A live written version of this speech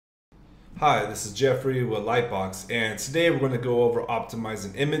Hi, this is Jeffrey with Lytbox, and today we're going to go over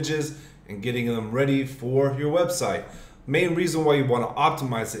optimizing images and getting them ready for your website. Main reason why you want to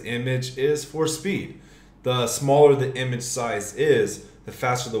optimize the image is for speed. The smaller the image size is, the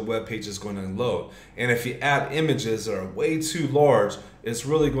faster the web page is going to load. And if you add images that are way too large, it's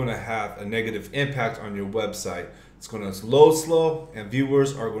really going to have a negative impact on your website. It's going to load slow, and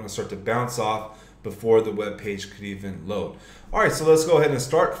viewers are going to start to bounce off before the web page could even load. Alright, so let's go ahead and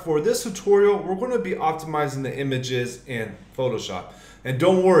start. For this tutorial, we're going to be optimizing the images in Photoshop. And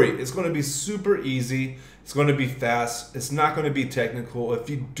don't worry, it's going to be super easy. It's going to be fast. It's not going to be technical. If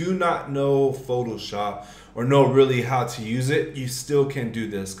you do not know Photoshop or know really how to use it, you still can do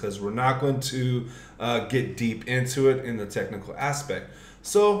this because we're not going to get deep into it in the technical aspect.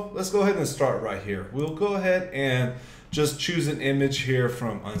 So let's go ahead and start right here. We'll go ahead and just choose an image here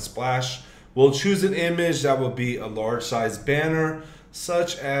from Unsplash. We'll choose an image that will be a large size banner,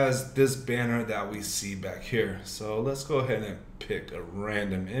 such as this banner that we see back here. So let's go ahead and pick a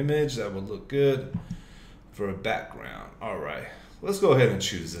random image that would look good for a background. All right, let's go ahead and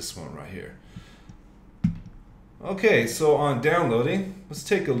choose this one right here. Okay, so on downloading, let's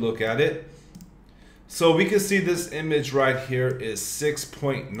take a look at it. So we can see this image right here is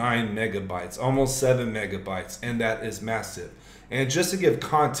 6.9 megabytes, almost 7 megabytes, and that is massive. And just to give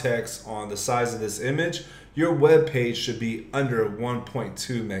context on the size of this image, your web page should be under 1.2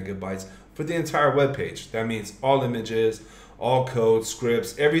 megabytes for the entire web page. That means all images, all code,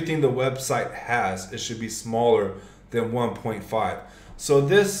 scripts, everything the website has, it should be smaller than 1.5. So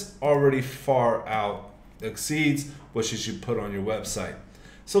this already far out exceeds what you should put on your website.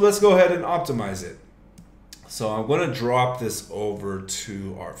 So let's go ahead and optimize it. So I'm going to drop this over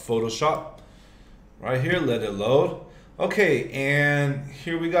to our Photoshop right here, let it load. Okay, and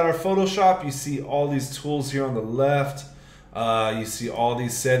here we got our Photoshop. You see all these tools here on the left. You see all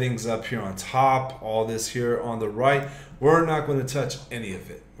these settings up here on top, all this here on the right. We're not going to touch any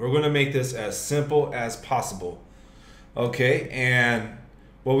of it. We're going to make this as simple as possible. Okay, and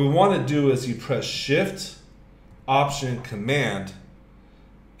what we want to do is you press Shift, Option, Command,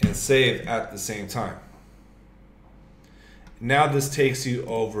 and save at the same time. Now this takes you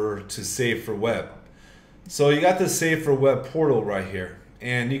over to Save for Web. So you got the Save for Web portal right here,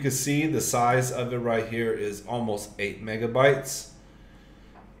 and you can see the size of it right here is almost 8 megabytes.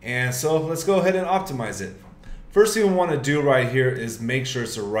 And so let's go ahead and optimize it. First thing we want to do right here is make sure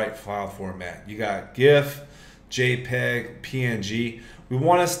it's the right file format. You got GIF, JPEG, PNG. We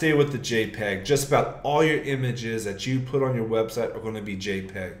want to stay with the JPEG. Just about all your images that you put on your website are going to be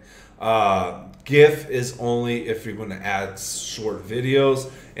JPEG. GIF is only if you're going to add short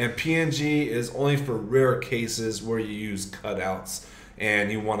videos, and PNG is only for rare cases where you use cutouts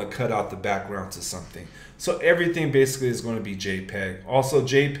and you want to cut out the background to something. So everything basically is going to be JPEG. Also,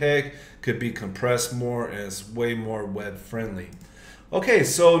 JPEG could be compressed more and it's way more web friendly. Okay,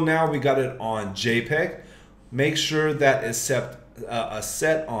 so now we got it on JPEG. Make sure that is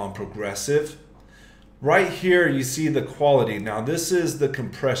set on progressive. Right here you see the quality. Now this is the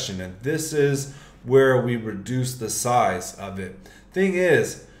compression, and this is where we reduce the size of it. Thing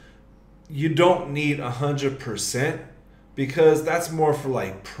is, you don't need 100% because that's more for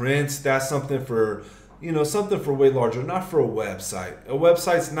like prints. That's something for, you know, something for way larger, not for a website. A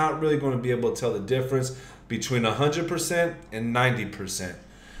website's not really going to be able to tell the difference between 100% and 90%.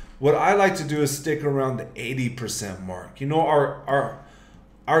 What I like to do is stick around the 80% mark. You know,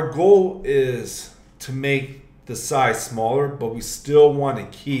 our goal is to make the size smaller, but we still want to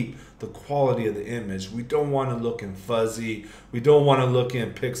keep the quality of the image. We don't want to look in fuzzy. We don't want to look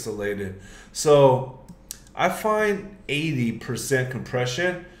in pixelated. So I find 80%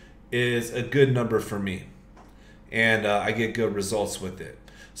 compression is a good number for me, and I get good results with it.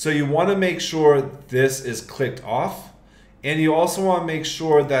 So you want to make sure this is clicked off, and you also want to make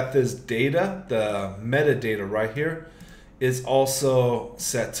sure that this data, the metadata right here, is also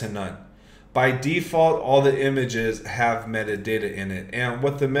set to none. By default, all the images have metadata in it. And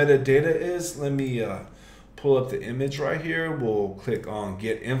what the metadata is, let me pull up the image right here. We'll click on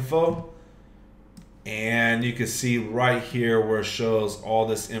Get Info. And you can see right here where it shows all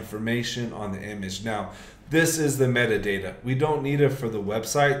this information on the image. Now, this is the metadata. We don't need it for the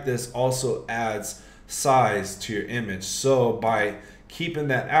website. This also adds size to your image. So by keeping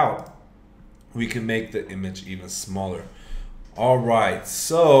that out, we can make the image even smaller. All right,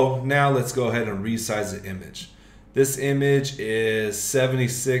 so now let's go ahead and resize the image. This image is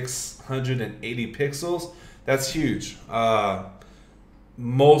 7,680 pixels. That's huge.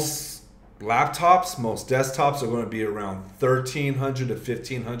 Most laptops, most desktops are going to be around 1,300 to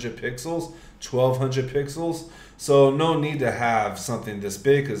 1,500 pixels, 1,200 pixels. So no need to have something this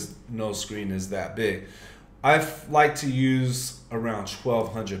big because no screen is that big. I like to use around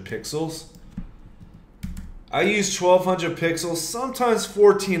 1200 pixels. I use 1200 pixels, sometimes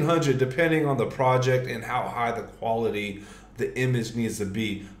 1400 depending on the project and how high the quality the image needs to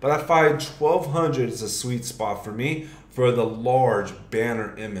be. But I find 1200 is a sweet spot for me for the large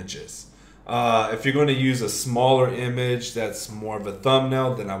banner images. If you're going to use a smaller image that's more of a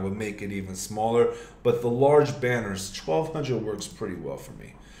thumbnail, then I would make it even smaller. But the large banners, 1200 works pretty well for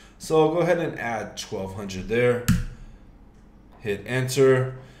me. So I'll go ahead and add 1200 there. Hit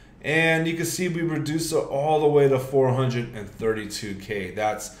enter. And you can see we reduced it all the way to 432K.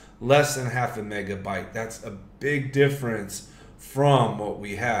 That's less than half a megabyte. That's a big difference from what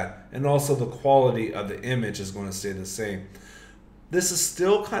we had. And also the quality of the image is going to stay the same. This is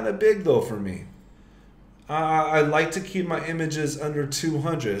still kind of big though for me. I like to keep my images under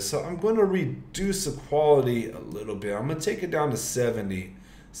 200. So I'm going to reduce the quality a little bit. I'm going to take it down to 70,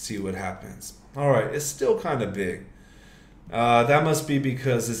 see what happens. All right, it's still kind of big. That must be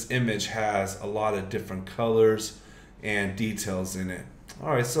because this image has a lot of different colors and details in it. All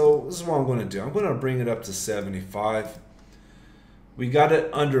right, so this is what I'm going to do. I'm going to bring it up to 75. We got it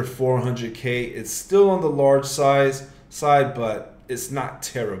under 400K. It's still on the large side, but it's not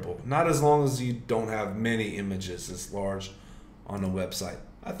terrible. Not as long as you don't have many images this large on a website.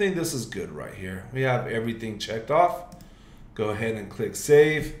 I think this is good right here. We have everything checked off. Go ahead and click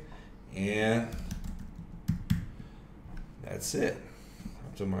save, and that's it.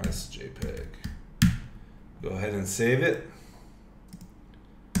 Optimize JPEG. Go ahead and save it.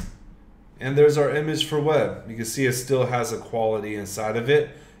 And there's our image for web. You can see it still has a quality inside of it.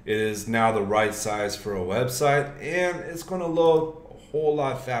 It is now the right size for a website, and it's going to load a whole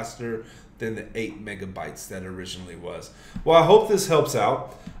lot faster than the 8 megabytes that originally was. Well, I hope this helps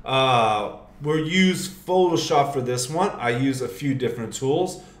out. We'll use Photoshop for this one. I use a few different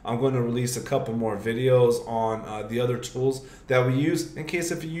tools. I'm going to release a couple more videos on the other tools that we use in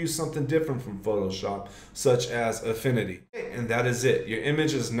case if you use something different from Photoshop, such as Affinity. And that is it. Your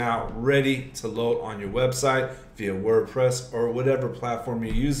image is now ready to load on your website via WordPress or whatever platform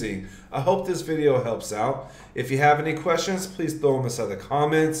you're using. I hope this video helps out. If you have any questions, please throw them inside the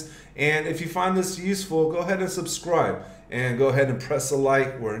comments. And if you find this useful, go ahead and subscribe. And go ahead and press a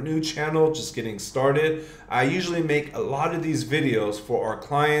like. We're a new channel, just getting started. I usually make a lot of these videos for our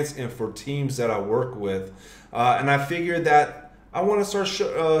clients and for teams that I work with. And I figured that I want to start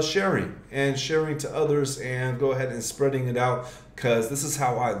sharing to others and go ahead and spreading it out, because this is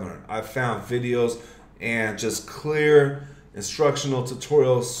how I learn. I found videos and just clear instructional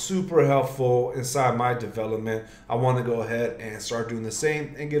tutorials super helpful inside my development. I want to go ahead and start doing the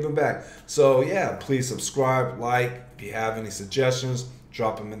same and give them back. So yeah, please subscribe, like. If you have any suggestions,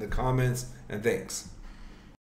 drop them in the comments, and thanks.